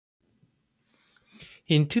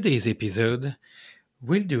In today's episode,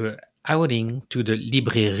 we'll do an outing to the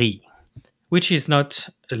librairie, which is not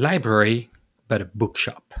a library but a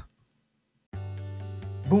bookshop.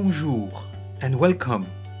 Bonjour and welcome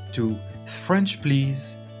to French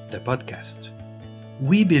Please, the podcast.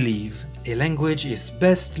 We believe a language is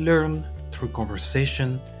best learned through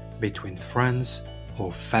conversation between friends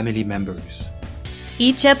or family members.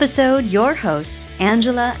 Each episode, your hosts,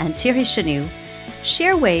 Angela and Thierry Chenu,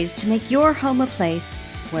 share ways to make your home a place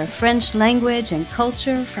where French language and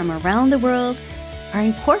culture from around the world are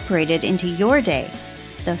incorporated into your day,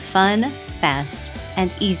 the fun, fast,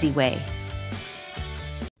 and easy way.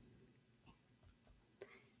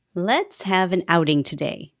 Let's have an outing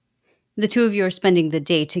today. The two of you are spending the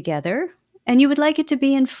day together, and you would like it to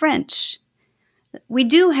be in French. We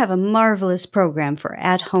do have a marvelous program for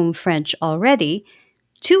at-home French already.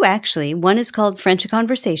 Two, actually. One is called French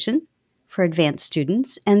Conversation for advanced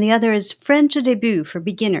students, and the other is French au début for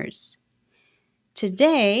beginners.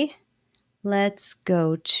 Today, let's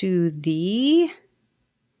go to the...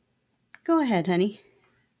 Go ahead, honey.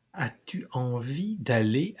 As-tu envie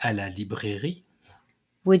d'aller à la librairie?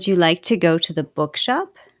 Would you like to go to the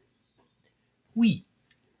bookshop? Oui,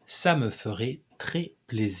 ça me ferait très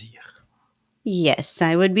plaisir. Yes,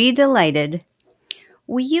 I would be delighted.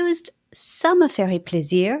 We used ça me ferait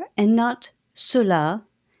plaisir and not cela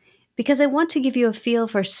because I want to give you a feel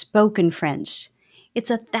for spoken French. It's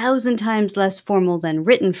 1,000 times less formal than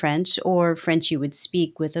written French or French you would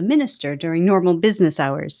speak with a minister during normal business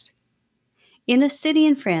hours. In a city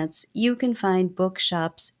in France, you can find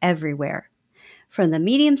bookshops everywhere. From the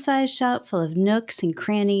medium-sized shop full of nooks and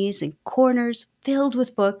crannies and corners filled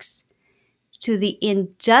with books, to the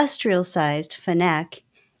industrial-sized Fnac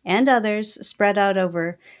and others spread out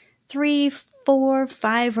over 3, 4,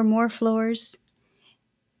 5 or more floors.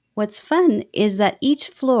 What's fun is that each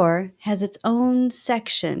floor has its own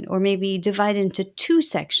section, or maybe divided into 2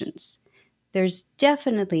 sections. There's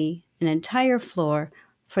definitely an entire floor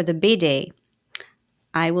for the BD.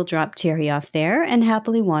 I will drop Thierry off there and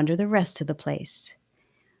happily wander the rest of the place.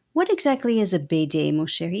 What exactly is a BD, mon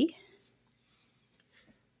chéri?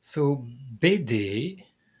 So BD,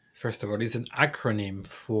 first of all, is an acronym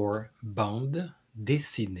for bande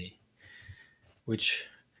dessinée, which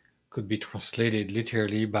could be translated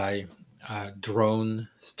literally by drawn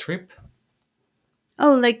strip.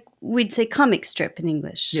 Oh, like we'd say comic strip in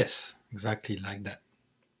English. Yes, exactly like that.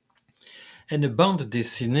 And a bande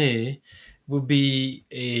dessinée would be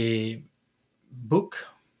a book,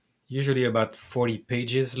 usually about 40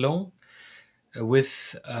 pages long,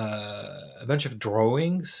 with a bunch of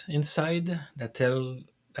drawings inside that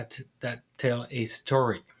tell a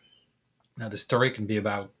story. Now, the story can be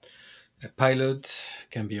about a pilot,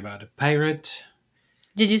 can be about a pirate.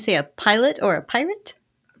 Did you say a pilot or a pirate?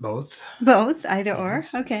 Both. Both, either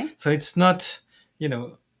Yes. or. Okay. So it's not,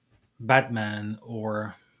 Batman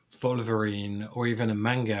or Wolverine or even a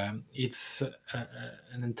manga. It's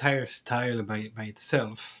an entire style by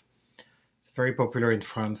itself. It's very popular in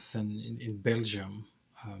France and in Belgium.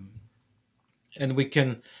 And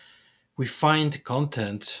we find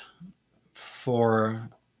content for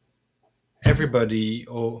everybody,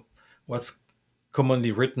 or what's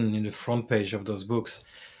commonly written in the front page of those books,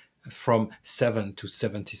 from 7 to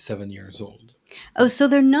 77 years old. Oh, so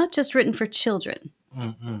they're not just written for children.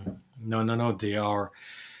 No. They are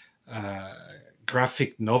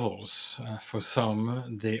graphic novels. For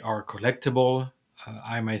some, they are collectible.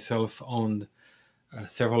 I myself owned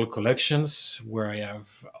several collections where I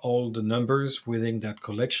have all the numbers within that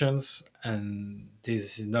collections, and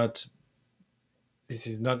this is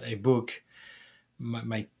not a book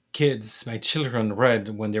my children read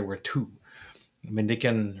when they were 2. I mean, they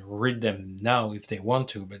can read them now if they want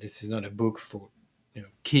to, but this is not a book for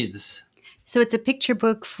kids. So it's a picture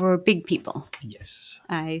book for big people. Yes,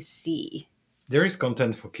 I see. there is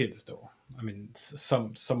content for kids, though. I mean,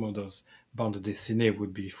 some of those bande dessinée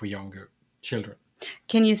would be for younger children.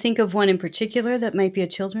 Can you think of one in particular that might be a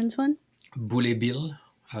children's one? Boulet Bill,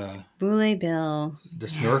 Boulet Bill. the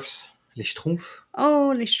Smurfs, Les Schtroumpfs.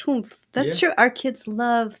 Oh, Les Schtroumpfs. That's Yeah. true. Our kids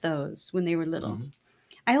loved those when they were little. Mhm.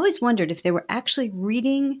 I always wondered if they were actually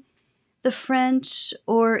reading the French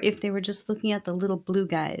or if they were just looking at the little blue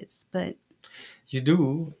guys. But You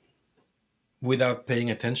do without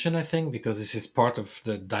paying attention, I think, because this is part of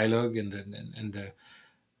the dialogue and the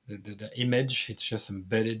image. It's just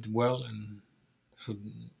embedded well, and so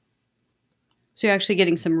you're actually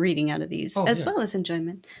getting some reading out of these Oh, as yeah. well as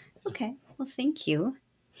enjoyment. Okay. Well, thank you.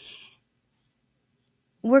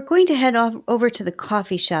 we're going to head off over to the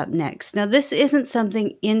coffee shop next. Now, this isn't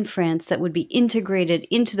something in France that would be integrated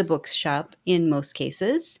into the bookshop in most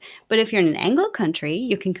cases, but if you're in an Anglo country,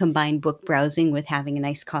 you can combine book browsing with having a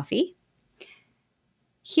nice coffee.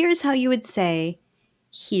 Here's how you would say,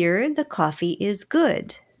 here the coffee is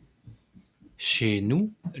good. Chez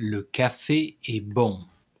nous, le café est bon.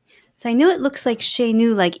 So I know it looks like chez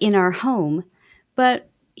nous, like in our home, but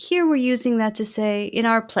here we're using that to say in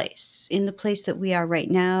our place, in the place that we are right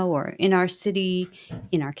now, or in our city,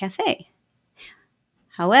 in our cafe.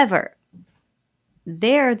 However,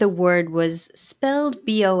 there the word was spelled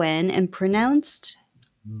B-O-N and pronounced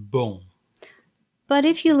Bon. but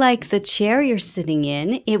if you like the chair you're sitting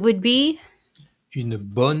in, it would be Une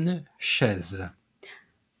bonne chaise.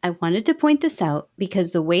 I wanted to point this out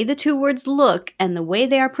because the way the two words look and the way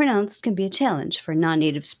they are pronounced can be a challenge for a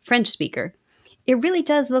non-native French speaker. It really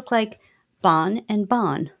does look like bon and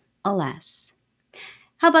bon, alas.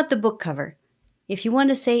 How about the book cover? If you want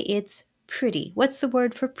to say it's pretty, what's the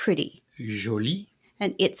word for pretty? Joli.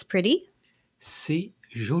 And it's pretty? C'est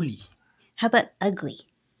joli. How about ugly?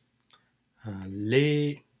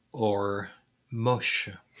 Laid or moche.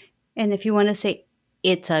 And if you want to say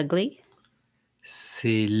it's ugly?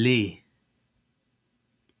 C'est laid.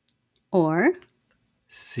 Or?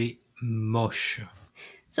 C'est moche.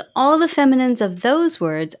 So all the feminines of those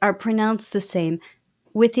words are pronounced the same,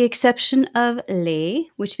 with the exception of les,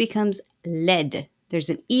 which becomes led. There's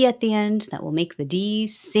an E at the end that will make the D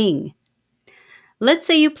sing. Let's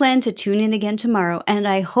say you plan to tune in again tomorrow, and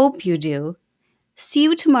I hope you do. See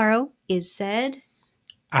you tomorrow is said.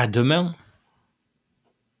 À demain.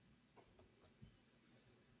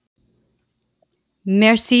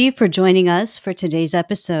 Merci for joining us for today's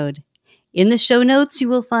episode. In the show notes, you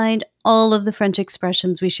will find all of the French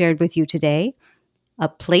expressions we shared with you today, a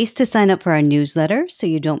place to sign up for our newsletter so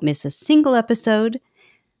you don't miss a single episode,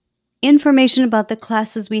 information about the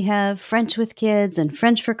classes we have, French with Kids and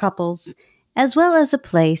French for Couples, as well as a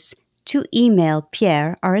place to email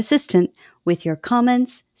Pierre, our assistant, with your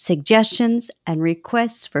comments, suggestions, and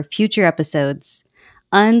requests for future episodes.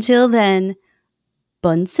 Until then,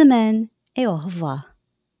 bonne semaine et au revoir.